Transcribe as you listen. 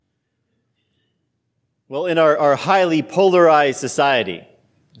Well, in our highly polarized society,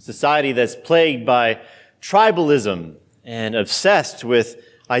 a society that's plagued by tribalism and obsessed with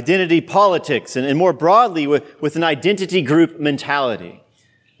identity politics and more broadly with an identity group mentality.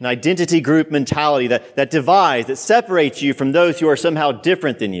 An identity group mentality that divides, that separates you from those who are somehow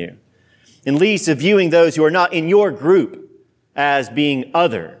different than you and leads to viewing those who are not in your group as being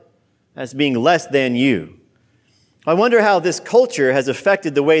other, as being less than you. I wonder how this culture has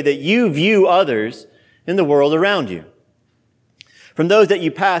affected the way that you view others in the world around you. From those that you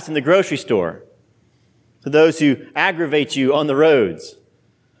pass in the grocery store, to those who aggravate you on the roads,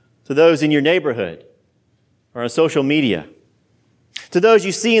 to those in your neighborhood or on social media, to those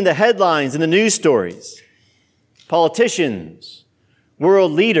you see in the headlines and the news stories, politicians,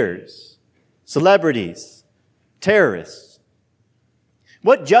 world leaders, celebrities, terrorists.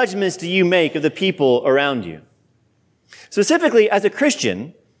 What judgments do you make of the people around you? Specifically, as a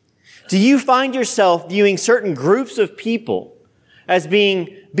Christian, do you find yourself viewing certain groups of people as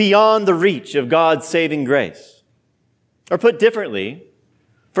being beyond the reach of God's saving grace? Or put differently,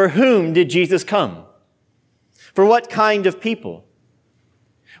 for whom did Jesus come? For what kind of people?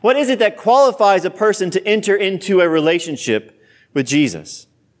 What is it that qualifies a person to enter into a relationship with Jesus?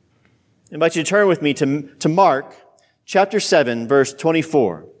 I invite you to turn with me to Mark chapter 7, verse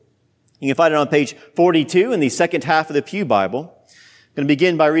 24. You can find it on page 42 in the second half of the Pew Bible. I'm going to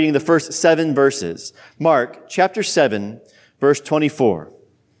begin by reading the first 7 verses. Mark chapter 7, verse 24.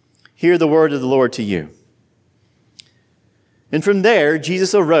 Hear the word of the Lord to you. And from there,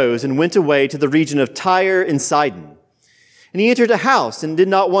 Jesus arose and went away to the region of Tyre and Sidon. And he entered a house and did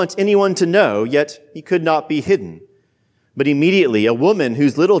not want anyone to know, yet he could not be hidden. But immediately a woman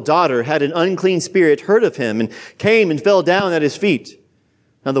whose little daughter had an unclean spirit heard of him and came and fell down at his feet.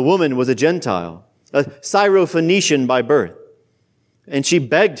 Now the woman was a Gentile, a Syrophoenician by birth. And she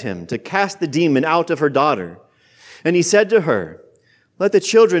begged him to cast the demon out of her daughter. And he said to her, "Let the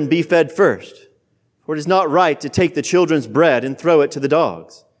children be fed first, for it is not right to take the children's bread and throw it to the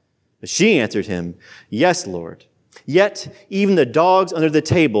dogs." But she answered him, "Yes, Lord. Yet even the dogs under the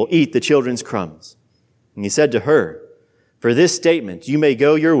table eat the children's crumbs." And he said to her, "For this statement you may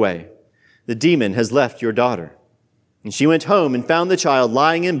go your way. The demon has left your daughter." And she went home and found the child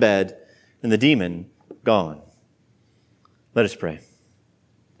lying in bed and the demon gone. Let us pray.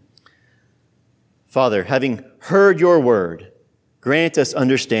 Father, having heard your word, grant us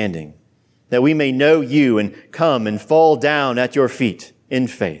understanding, that we may know you and come and fall down at your feet in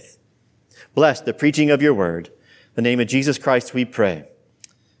faith. Bless the preaching of your word. In the name of Jesus Christ we pray.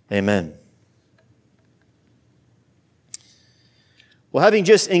 Amen. Well, having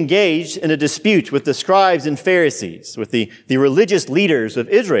just engaged in a dispute with the scribes and Pharisees, with the religious leaders of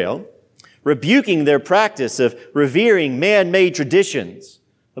Israel, rebuking their practice of revering man-made traditions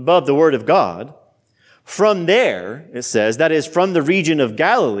above the word of God, from there, it says, that is from the region of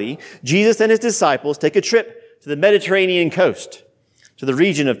Galilee, Jesus and his disciples take a trip to the Mediterranean coast, to the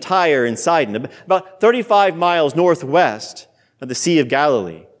region of Tyre and Sidon, about 35 miles northwest of the Sea of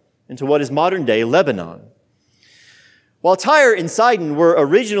Galilee, into what is modern-day Lebanon. While Tyre and Sidon were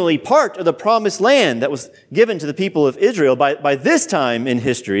originally part of the promised land that was given to the people of Israel, by this time in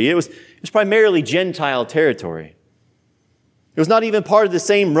history, it was primarily Gentile territory. It was not even part of the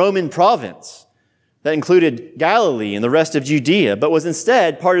same Roman province that included Galilee and the rest of Judea, but was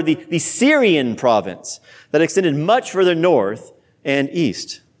instead part of the Syrian province that extended much further north and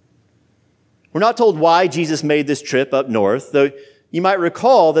east. We're not told why Jesus made this trip up north, though you might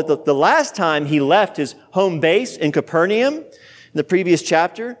recall that the last time he left his home base in Capernaum, in the previous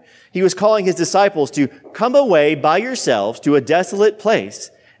chapter, he was calling his disciples to come away by yourselves to a desolate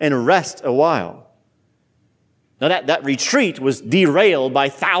place and rest a while. Now that retreat was derailed by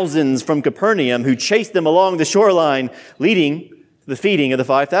thousands from Capernaum who chased them along the shoreline, leading to the feeding of the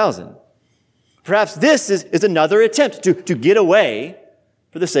 5,000. Perhaps this is another attempt to get away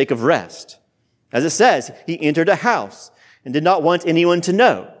for the sake of rest. As it says, he entered a house and did not want anyone to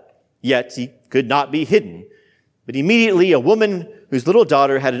know, yet he could not be hidden. But immediately a woman whose little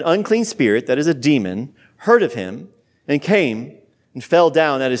daughter had an unclean spirit, that is a demon, heard of him and came and fell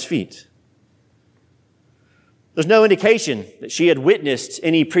down at his feet. There's no indication that she had witnessed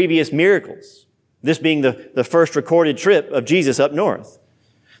any previous miracles, this being the first recorded trip of Jesus up north.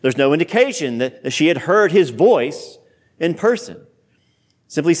 There's no indication that she had heard his voice in person. It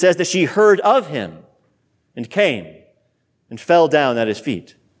simply says that she heard of him and came and fell down at his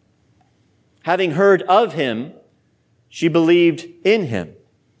feet. Having heard of him, she believed in him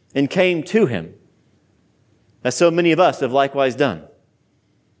and came to him, as so many of us have likewise done.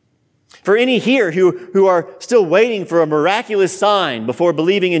 For any here who are still waiting for a miraculous sign before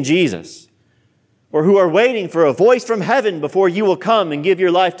believing in Jesus, or who are waiting for a voice from heaven before you will come and give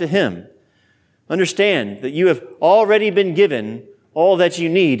your life to Him, understand that you have already been given all that you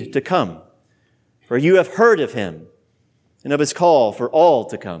need to come, for you have heard of Him and of His call for all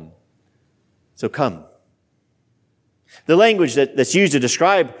to come. So come. The language that's used to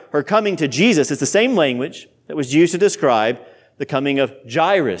describe her coming to Jesus is the same language that was used to describe the coming of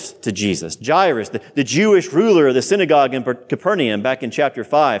Jairus to Jesus. Jairus, the Jewish ruler of the synagogue in Capernaum back in chapter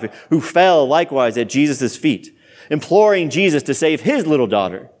 5, who fell likewise at Jesus' feet, imploring Jesus to save his little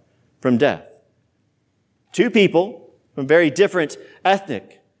daughter from death. Two people from very different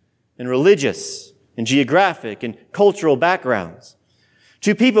ethnic and religious and geographic and cultural backgrounds.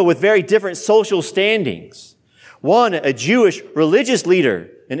 Two people with very different social standings. One, a Jewish religious leader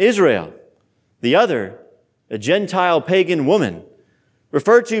in Israel. The other, a Gentile pagan woman,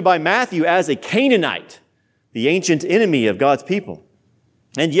 referred to by Matthew as a Canaanite, the ancient enemy of God's people.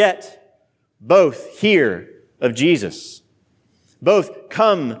 And yet, both hear of Jesus. Both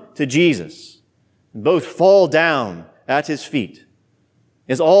come to Jesus. Both fall down at His feet,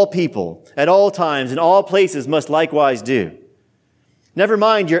 as all people, at all times, in all places must likewise do. Never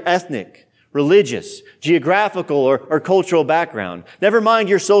mind your ethnic, religious, geographical, or cultural background. Never mind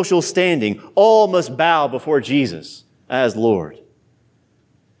your social standing. All must bow before Jesus as Lord.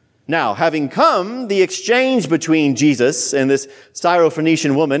 Now, having come, the exchange between Jesus and this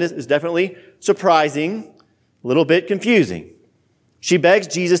Syrophoenician woman is definitely surprising, a little bit confusing. She begs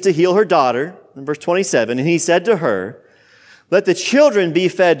Jesus to heal her daughter, in verse 27, and He said to her, "Let the children be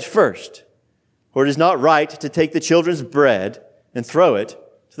fed first, for it is not right to take the children's bread and throw it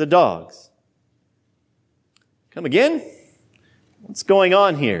to the dogs." Come again? What's going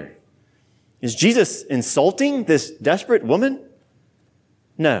on here? Is Jesus insulting this desperate woman?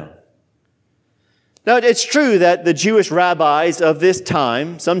 No. Now, it's true that the Jewish rabbis of this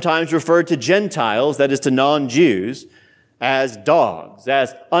time sometimes referred to Gentiles, that is to non-Jews, as dogs,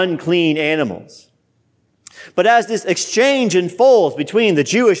 as unclean animals. But as this exchange unfolds between the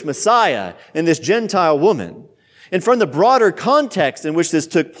Jewish Messiah and this Gentile woman, and from the broader context in which this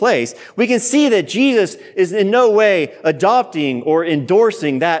took place, we can see that Jesus is in no way adopting or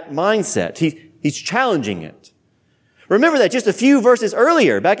endorsing that mindset. He's challenging it. Remember that just a few verses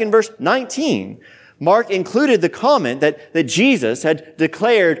earlier, back in verse 19, Mark included the comment that Jesus had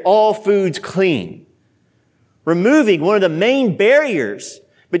declared all foods clean, removing one of the main barriers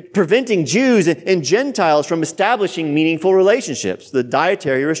but preventing Jews and Gentiles from establishing meaningful relationships, the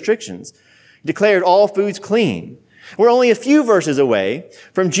dietary restrictions. He declared all foods clean. We're only a few verses away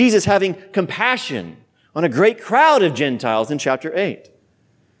from Jesus having compassion on a great crowd of Gentiles in chapter 8.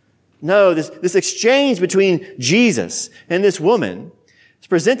 No, this exchange between Jesus and this woman is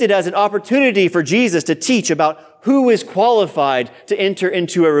presented as an opportunity for Jesus to teach about who is qualified to enter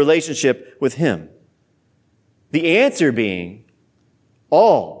into a relationship with Him. The answer being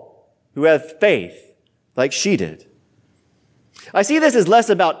all who have faith like she did. I see this as less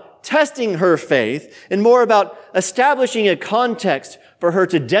about testing her faith and more about establishing a context for her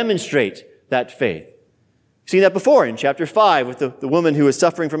to demonstrate that faith. You've seen that before in chapter 5 with the woman who was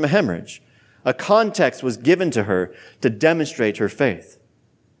suffering from a hemorrhage. A context was given to her to demonstrate her faith.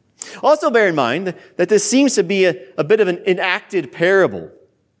 Also bear in mind that this seems to be a bit of an enacted parable.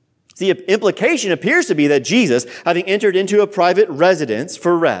 The implication appears to be that Jesus, having entered into a private residence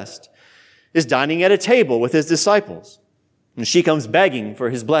for rest, is dining at a table with His disciples, and she comes begging for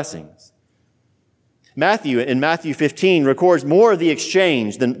His blessings. Matthew, in Matthew 15, records more of the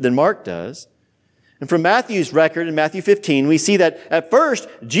exchange than Mark does. And from Matthew's record in Matthew 15, we see that at first,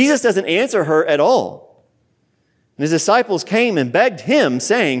 Jesus doesn't answer her at all. And His disciples came and begged Him,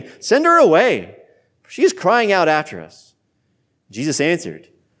 saying, "Send her away, for she is crying out after us." Jesus answered,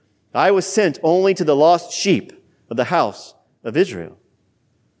 "I was sent only to the lost sheep of the house of Israel."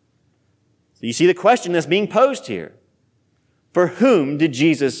 So you see the question that's being posed here. For whom did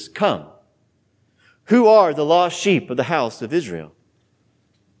Jesus come? Who are the lost sheep of the house of Israel?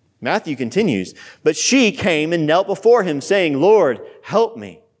 Matthew continues, "But she came and knelt before Him, saying, 'Lord, help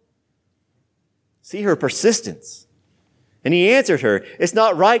me.'" See her persistence. And He answered her, "It's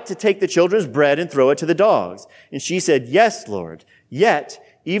not right to take the children's bread and throw it to the dogs." And she said, "Yes, Lord, yet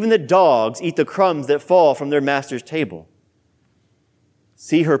even the dogs eat the crumbs that fall from their master's table."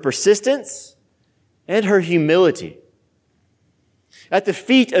 See her persistence and her humility. At the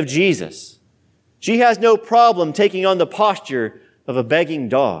feet of Jesus, she has no problem taking on the posture of a begging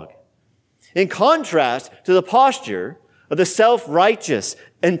dog. In contrast to the posture of the self-righteous,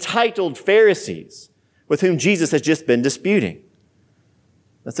 entitled Pharisees with whom Jesus has just been disputing.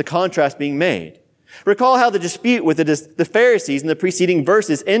 That's the contrast being made. Recall how the dispute with the Pharisees in the preceding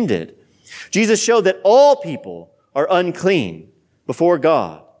verses ended. Jesus showed that all people are unclean before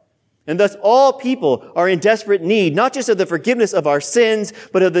God. And thus all people are in desperate need, not just of the forgiveness of our sins,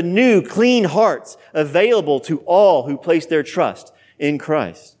 but of the new, clean hearts available to all who place their trust in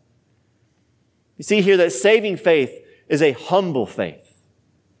Christ. You see here that saving faith is a humble faith,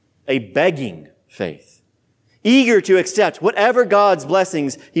 a begging faith, eager to accept whatever God's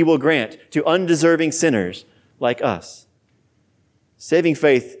blessings He will grant to undeserving sinners like us. Saving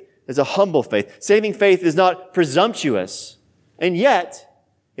faith is a humble faith. Saving faith is not presumptuous, and yet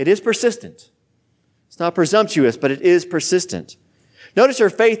it is persistent. It's not presumptuous, but it is persistent. Notice her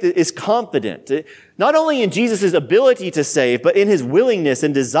faith is confident, not only in Jesus' ability to save, but in His willingness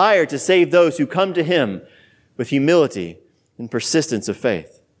and desire to save those who come to Him with humility and persistence of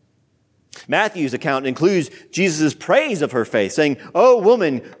faith. Matthew's account includes Jesus' praise of her faith, saying, "O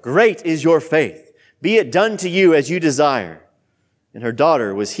woman, great is your faith. Be it done to you as you desire." And her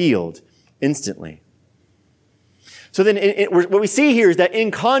daughter was healed instantly. So then what we see here is that in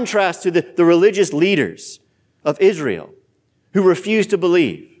contrast to the religious leaders of Israel who refused to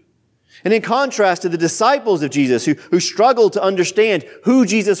believe, and in contrast to the disciples of Jesus who struggled to understand who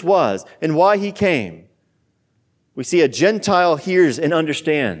Jesus was and why He came, we see a Gentile hears and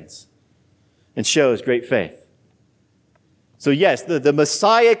understands and shows great faith. So yes, the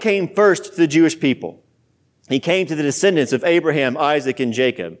Messiah came first to the Jewish people. He came to the descendants of Abraham, Isaac, and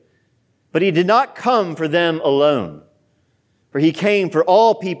Jacob. But He did not come for them alone. For He came for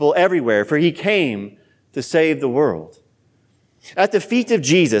all people everywhere. For He came to save the world. At the feet of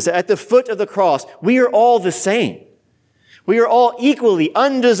Jesus, at the foot of the cross, we are all the same. We are all equally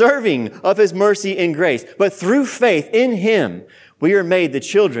undeserving of His mercy and grace. But through faith in Him, we are made the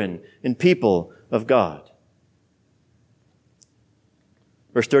children and people of God.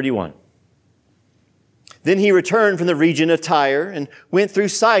 Verse 31. Then He returned from the region of Tyre and went through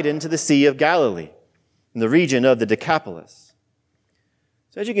Sidon to the Sea of Galilee, in the region of the Decapolis.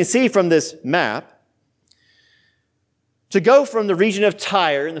 So as you can see from this map, to go from the region of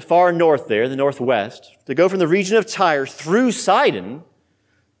Tyre in the far north there, the northwest, to go from the region of Tyre through Sidon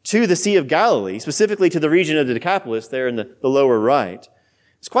to the Sea of Galilee, specifically to the region of the Decapolis there in the lower right,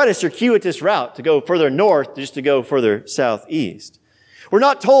 it's quite a circuitous route to go further north just to go further southeast. We're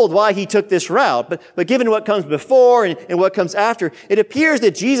not told why He took this route, but given what comes before and what comes after, it appears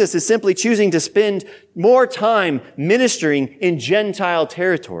that Jesus is simply choosing to spend more time ministering in Gentile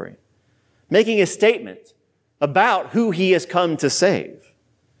territory, making a statement about who He has come to save.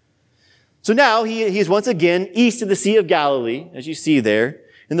 So now He is once again east of the Sea of Galilee, as you see there,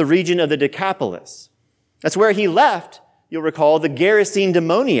 in the region of the Decapolis. That's where He left, you'll recall, the Gerasene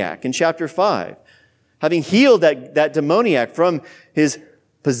demoniac in chapter 5. Having healed that demoniac from his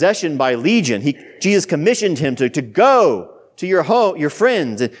possession by legion, Jesus commissioned him to go to your home, your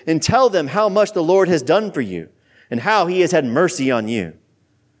friends, and tell them how much the Lord has done for you and how He has had mercy on you.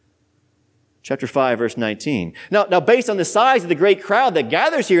 Chapter 5, verse 19. Now, based on the size of the great crowd that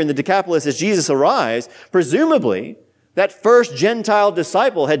gathers here in the Decapolis as Jesus arrives, presumably that first Gentile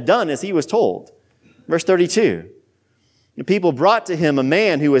disciple had done as he was told. Verse 32. The people brought to Him a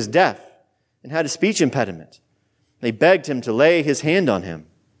man who was deaf and had a speech impediment. They begged Him to lay His hand on him.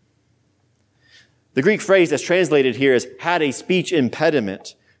 The Greek phrase that's translated here as had a speech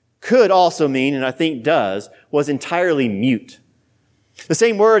impediment could also mean, and I think does, was entirely mute. The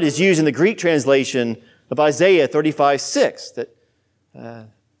same word is used in the Greek translation of Isaiah 35:6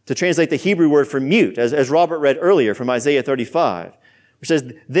 to translate the Hebrew word for mute, as Robert read earlier from Isaiah 35. It says,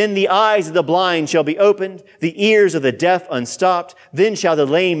 "Then the eyes of the blind shall be opened, the ears of the deaf unstopped. Then shall the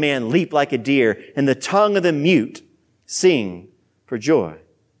lame man leap like a deer, and the tongue of the mute sing for joy."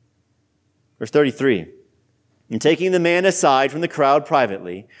 Verse 33. And taking the man aside from the crowd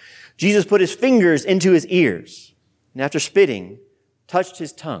privately, Jesus put His fingers into his ears, and after spitting, touched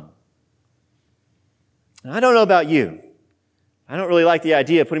his tongue. Now, I don't know about you. I don't really like the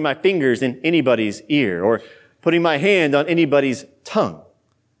idea of putting my fingers in anybody's ear or putting my hand on anybody's tongue.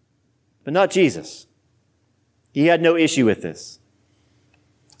 But not Jesus. He had no issue with this.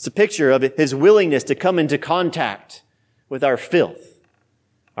 It's a picture of His willingness to come into contact with our filth,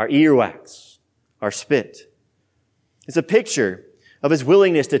 our earwax, our spit. It's a picture of His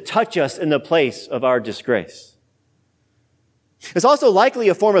willingness to touch us in the place of our disgrace. It's also likely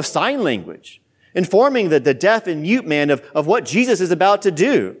a form of sign language, informing the deaf and mute man of what Jesus is about to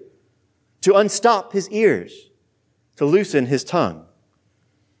do, to unstop his ears, to loosen his tongue.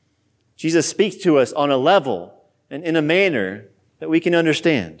 Jesus speaks to us on a level and in a manner that we can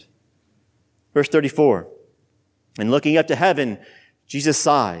understand. Verse 34, and looking up to heaven, Jesus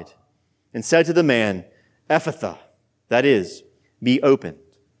sighed and said to the man, "Ephphatha," that is, be opened.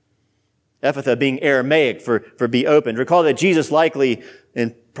 Ephphatha being Aramaic for be opened. Recall that Jesus likely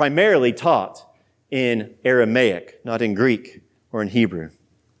and primarily taught in Aramaic, not in Greek or in Hebrew.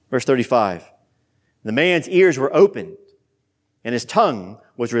 Verse 35, the man's ears were opened, and his tongue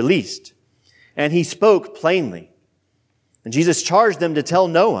was released, and he spoke plainly. And Jesus charged them to tell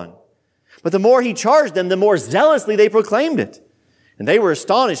no one. But the more he charged them, the more zealously they proclaimed it. And they were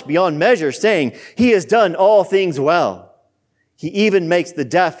astonished beyond measure, saying, he has done all things well. He even makes the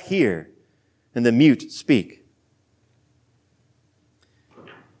deaf hear and the mute speak.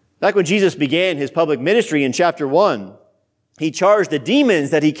 Back when Jesus began his public ministry in chapter 1, he charged the demons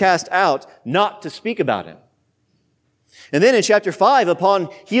that he cast out not to speak about him. And then in chapter 5, upon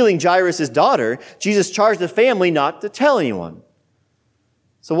healing Jairus' daughter, Jesus charged the family not to tell anyone.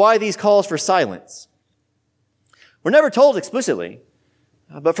 So why these calls for silence? We're never told explicitly,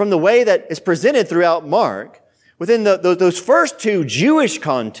 but from the way that is presented throughout Mark, within those first two Jewish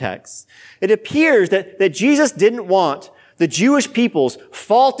contexts, it appears that Jesus didn't want the Jewish people's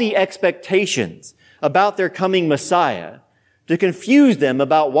faulty expectations about their coming Messiah to confuse them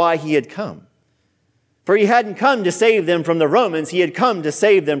about why he had come. For he hadn't come to save them from the Romans, he had come to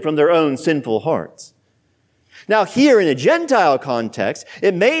save them from their own sinful hearts. Now here in a Gentile context,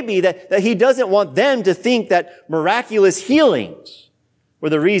 it may be that he doesn't want them to think that miraculous healings were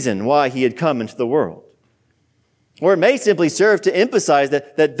the reason why he had come into the world. Or it may simply serve to emphasize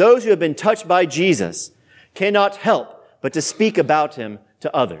that those who have been touched by Jesus cannot help but to speak about him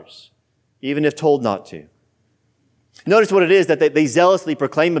to others, even if told not to. Notice what it is that they zealously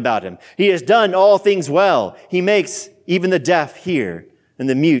proclaim about him. He has done all things well. He makes even the deaf hear and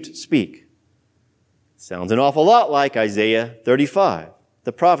the mute speak. Sounds an awful lot like Isaiah 35,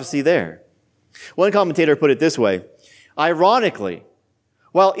 the prophecy there. One commentator put it this way, ironically,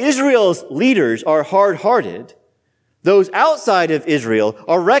 while Israel's leaders are hard-hearted, those outside of Israel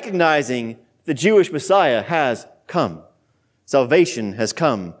are recognizing the Jewish Messiah has come. Salvation has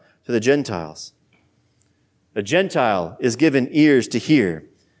come to the Gentiles. A Gentile is given ears to hear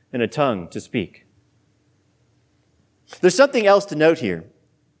and a tongue to speak. There's something else to note here.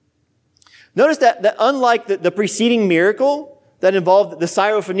 Notice that unlike the preceding miracle that involved the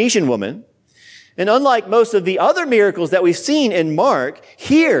Syrophoenician woman, and unlike most of the other miracles that we've seen in Mark,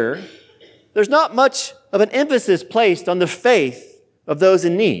 here, there's not much of an emphasis placed on the faith of those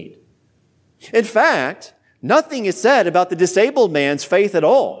in need. In fact, nothing is said about the disabled man's faith at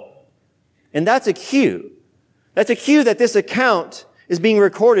all. And that's a cue. That's a cue that this account is being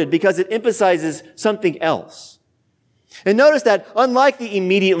recorded because it emphasizes something else. And notice that unlike the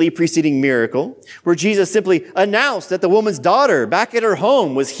immediately preceding miracle, where Jesus simply announced that the woman's daughter back at her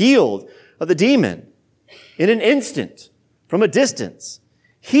home was healed of the demon in an instant, from a distance,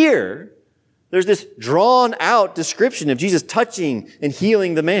 here, there's this drawn out description of Jesus touching and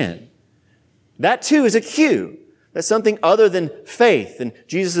healing the man. That too is a cue that something other than faith and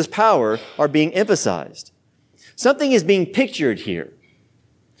Jesus' power are being emphasized. Something is being pictured here.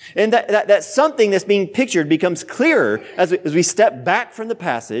 And that something that's being pictured becomes clearer as we step back from the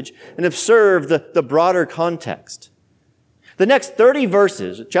passage and observe the broader context. The next 30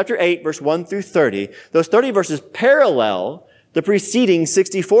 verses, chapter 8, verse 1 through 30, those 30 verses parallel the preceding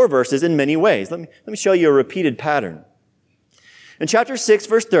 64 verses in many ways. Let me show you a repeated pattern. In chapter 6,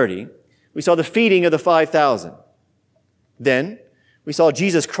 verse 30, we saw the feeding of the 5,000. Then we saw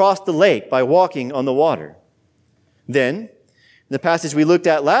Jesus cross the lake by walking on the water. Then, in the passage we looked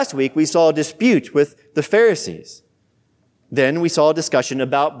at last week, we saw a dispute with the Pharisees. Then we saw a discussion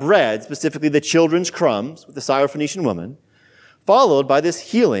about bread, specifically the children's crumbs with the Syrophoenician woman, followed by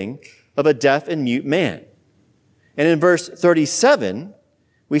this healing of a deaf and mute man. And in verse 37,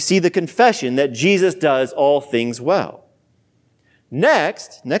 we see the confession that Jesus does all things well.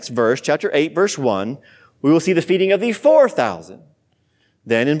 Next verse, chapter 8, verse 1, we will see the feeding of the 4,000.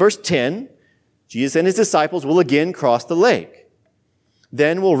 Then in verse 10, Jesus and his disciples will again cross the lake.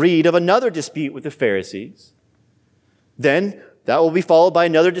 Then we'll read of another dispute with the Pharisees. Then that will be followed by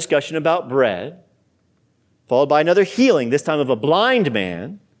another discussion about bread, followed by another healing, this time of a blind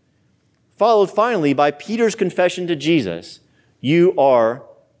man, followed finally by Peter's confession to Jesus, "You are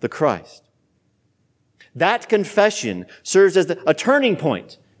the Christ." That confession serves as a turning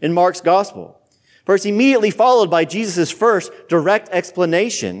point in Mark's gospel, for it's immediately followed by Jesus' first direct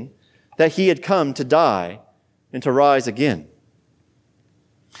explanation that he had come to die and to rise again.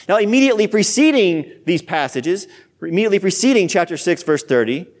 Now, immediately preceding these passages, immediately preceding chapter 6, verse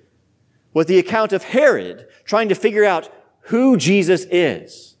 30, was the account of Herod trying to figure out who Jesus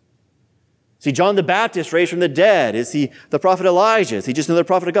is. Is he John the Baptist raised from the dead? Is he the prophet Elijah? Is he just another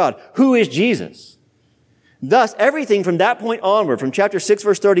prophet of God? Who is Jesus? Thus, everything from that point onward, from chapter 6,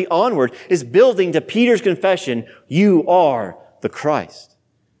 verse 30 onward, is building to Peter's confession, you are the Christ.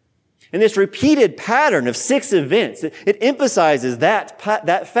 And this repeated pattern of 6 events, it emphasizes that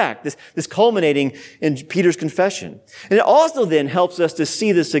fact, this culminating in Peter's confession. And it also then helps us to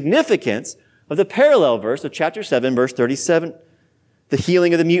see the significance of the parallel verse of chapter 7, verse 37, the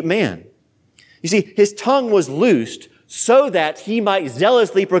healing of the mute man. You see, his tongue was loosed so that he might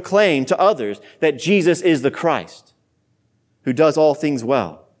zealously proclaim to others that Jesus is the Christ, who does all things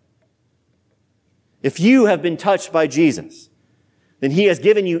well. If you have been touched by Jesus, then he has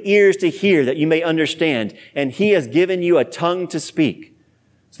given you ears to hear that you may understand, and he has given you a tongue to speak,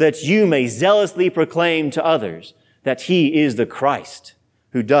 so that you may zealously proclaim to others that he is the Christ,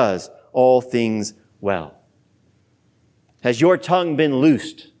 who does all things well. Has your tongue been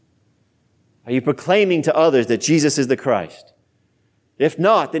loosed? Are you proclaiming to others that Jesus is the Christ? If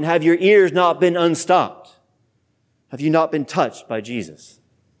not, then have your ears not been unstopped? Have you not been touched by Jesus?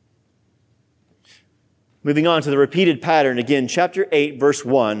 Moving on to the repeated pattern, again, chapter 8, verse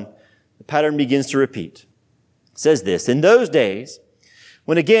 1, the pattern begins to repeat. It says this, in those days,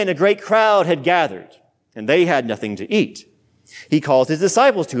 when again a great crowd had gathered, and they had nothing to eat, he called his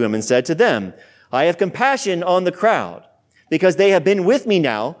disciples to him and said to them, I have compassion on the crowd, because they have been with me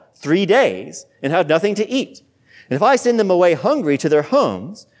now 3 days and have nothing to eat. And if I send them away hungry to their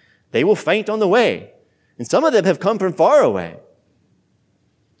homes, they will faint on the way. And some of them have come from far away.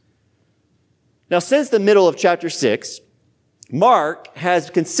 Now, since the middle of chapter 6, Mark has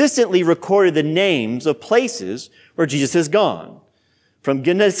consistently recorded the names of places where Jesus has gone. From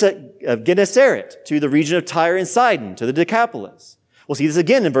Gennesaret to the region of Tyre and Sidon to the Decapolis. We'll see this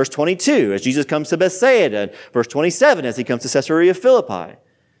again in verse 22 as Jesus comes to Bethsaida, and verse 27 as he comes to Caesarea Philippi.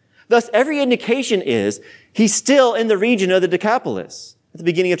 Thus, every indication is he's still in the region of the Decapolis at the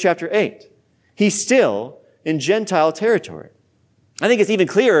beginning of chapter 8. He's still in Gentile territory. I think it's even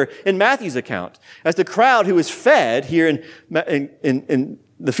clearer in Matthew's account, as the crowd who was fed here in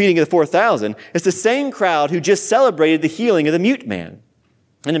the feeding of the 4,000 is the same crowd who just celebrated the healing of the mute man.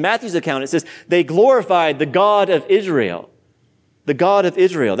 And in Matthew's account, it says, they glorified the God of Israel. The God of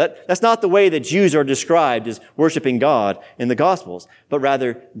Israel. That's not the way that Jews are described as worshiping God in the Gospels, but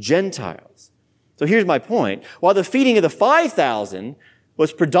rather Gentiles. So here's my point. While the feeding of the 5,000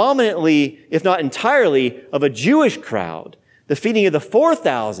 was predominantly, if not entirely, of a Jewish crowd, the feeding of the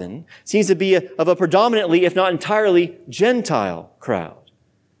 4,000 seems to be of a predominantly, if not entirely, Gentile crowd.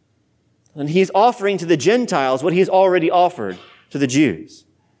 And he's offering to the Gentiles what he has already offered to the Jews.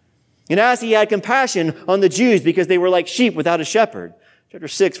 And as he had compassion on the Jews because they were like sheep without a shepherd, chapter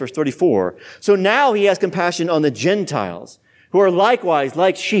 6, verse 34, so now he has compassion on the Gentiles, who are likewise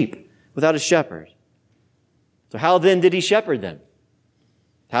like sheep without a shepherd. So how then did he shepherd them?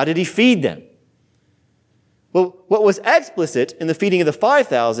 How did he feed them? Well, what was explicit in the feeding of the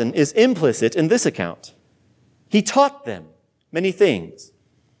 5,000 is implicit in this account. He taught them many things.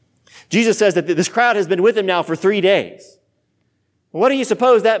 Jesus says that this crowd has been with him now for 3 days. What do you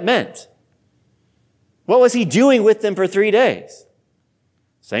suppose that meant? What was he doing with them for 3 days?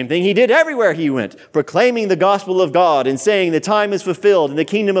 Same thing he did everywhere he went, proclaiming the gospel of God and saying the time is fulfilled and the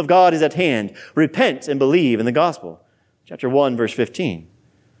kingdom of God is at hand. Repent and believe in the gospel. Chapter 1, verse 15.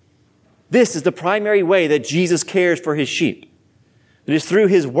 This is the primary way that Jesus cares for his sheep. It is through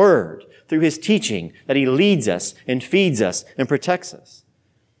his word, through his teaching, that he leads us and feeds us and protects us.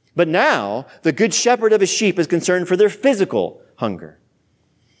 But now, the good shepherd of his sheep is concerned for their physical hunger.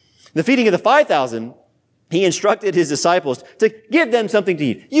 The feeding of the 5,000, he instructed his disciples to give them something to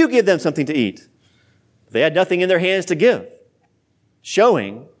eat. You give them something to eat. They had nothing in their hands to give,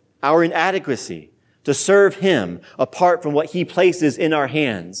 showing our inadequacy to serve him apart from what he places in our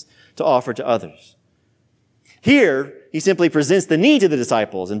hands to offer to others. Here, he simply presents the need to the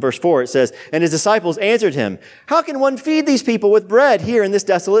disciples. In verse 4, it says, and his disciples answered him, how can one feed these people with bread here in this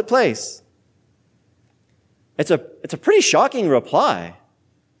desolate place? It's a pretty shocking reply.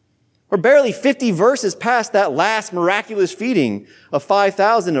 We're barely 50 verses past that last miraculous feeding of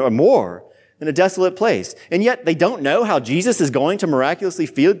 5,000 or more in a desolate place. And yet they don't know how Jesus is going to miraculously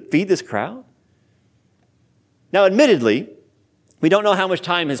feed this crowd? Now, admittedly, we don't know how much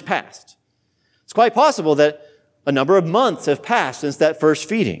time has passed. It's quite possible that a number of months have passed since that first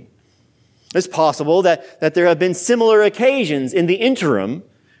feeding. It's possible that there have been similar occasions in the interim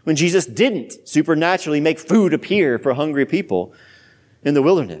when Jesus didn't supernaturally make food appear for hungry people in the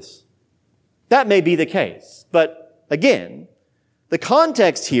wilderness. That may be the case. But again, the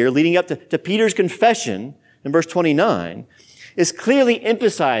context here leading up to Peter's confession in verse 29 is clearly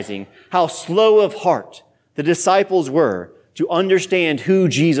emphasizing how slow of heart the disciples were to understand who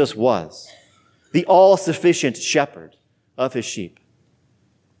Jesus was. the all-sufficient shepherd of his sheep.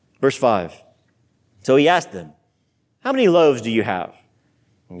 Verse 5. So he asked them, how many loaves do you have?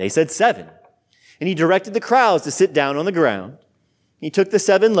 And they said 7. And he directed the crowds to sit down on the ground. He took the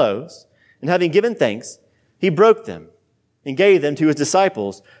 7 loaves, and having given thanks, he broke them and gave them to his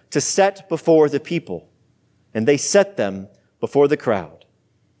disciples to set before the people. And they set them before the crowd.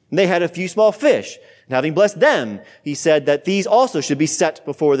 And they had a few small fish, and having blessed them, he said that these also should be set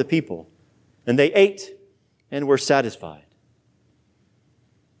before the people. And they ate and were satisfied.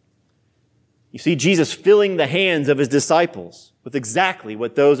 You see Jesus filling the hands of his disciples with exactly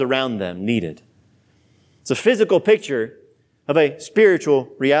what those around them needed. It's a physical picture of a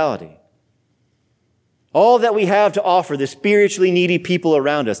spiritual reality. All that we have to offer the spiritually needy people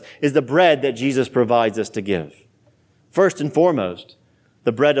around us is the bread that Jesus provides us to give. First and foremost,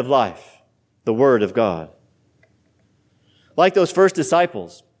 the bread of life, the Word of God. Like those first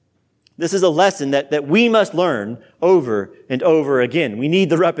disciples, this is a lesson that we must learn over and over again. We need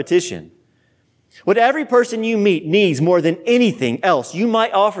the repetition. What every person you meet needs more than anything else you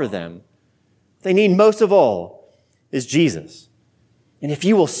might offer them, they need most of all, is Jesus. And if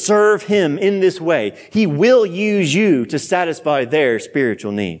you will serve him in this way, he will use you to satisfy their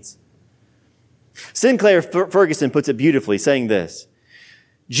spiritual needs. Sinclair Ferguson puts it beautifully, saying this: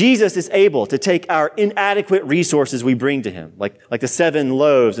 Jesus is able to take our inadequate resources we bring to him, like the 7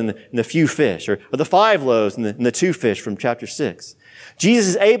 loaves and the few fish, or the 5 loaves and the 2 fish from chapter 6. Jesus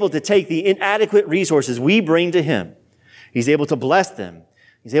is able to take the inadequate resources we bring to him. He's able to bless them.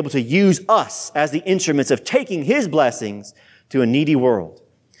 He's able to use us as the instruments of taking his blessings to a needy world.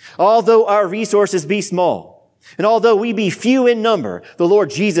 Although our resources be small, and although we be few in number, the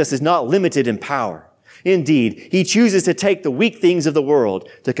Lord Jesus is not limited in power. Indeed, he chooses to take the weak things of the world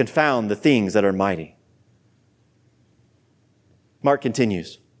to confound the things that are mighty. Mark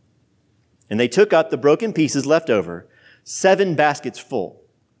continues, and they took up the broken pieces left over, 7 baskets full.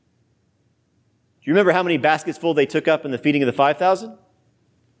 Do you remember how many baskets full they took up in the feeding of the 5,000?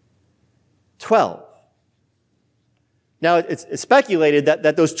 12. Now, it's speculated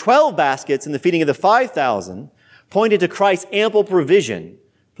that those 12 baskets in the feeding of the 5,000 pointed to Christ's ample provision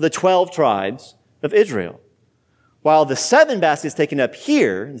for the 12 tribes of Israel, while the 7 baskets taken up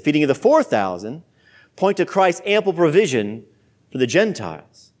here in the feeding of the 4,000 point to Christ's ample provision for the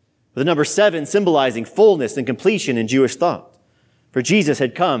Gentiles, with the number 7 symbolizing fullness and completion in Jewish thought. For Jesus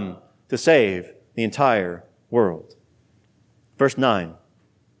had come to save the entire world. Verse 9.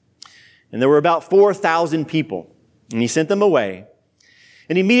 And there were about 4,000 people, and he sent them away.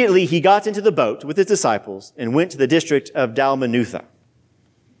 And immediately he got into the boat with his disciples and went to the district of Dalmanutha.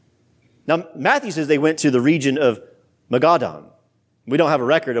 Now, Matthew says they went to the region of Magadan. We don't have a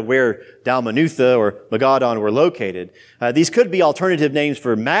record of where Dalmanutha or Magadan were located. These could be alternative names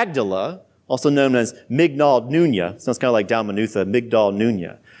for Magdala, also known as Migdal Nunya. Sounds kind of like Dalmanutha, Migdal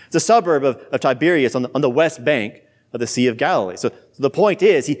Nunya. It's a suburb of Tiberias on the west bank of the Sea of Galilee. So the point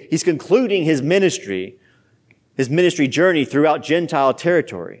is, he's concluding his ministry journey throughout Gentile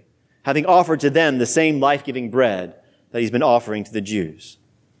territory, having offered to them the same life-giving bread that he's been offering to the Jews.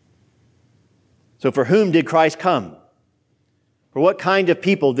 So for whom did Christ come? For what kind of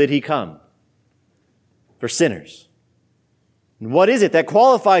people did he come? For sinners. And what is it that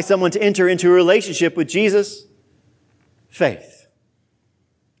qualifies someone to enter into a relationship with Jesus? Faith.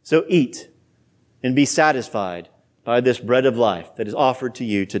 So eat and be satisfied by this bread of life that is offered to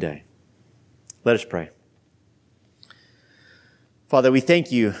you today. Let us pray. Father, we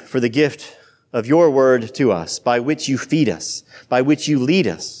thank you for the gift of your word to us, by which you feed us, by which you lead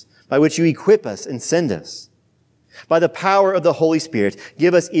us, by which you equip us and send us. By the power of the Holy Spirit,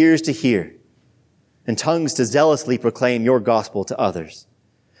 give us ears to hear and tongues to zealously proclaim your gospel to others,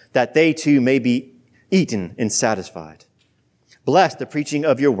 that they too may be eaten and satisfied. Bless the preaching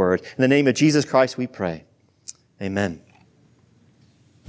of your word. In the name of Jesus Christ we pray. Amen.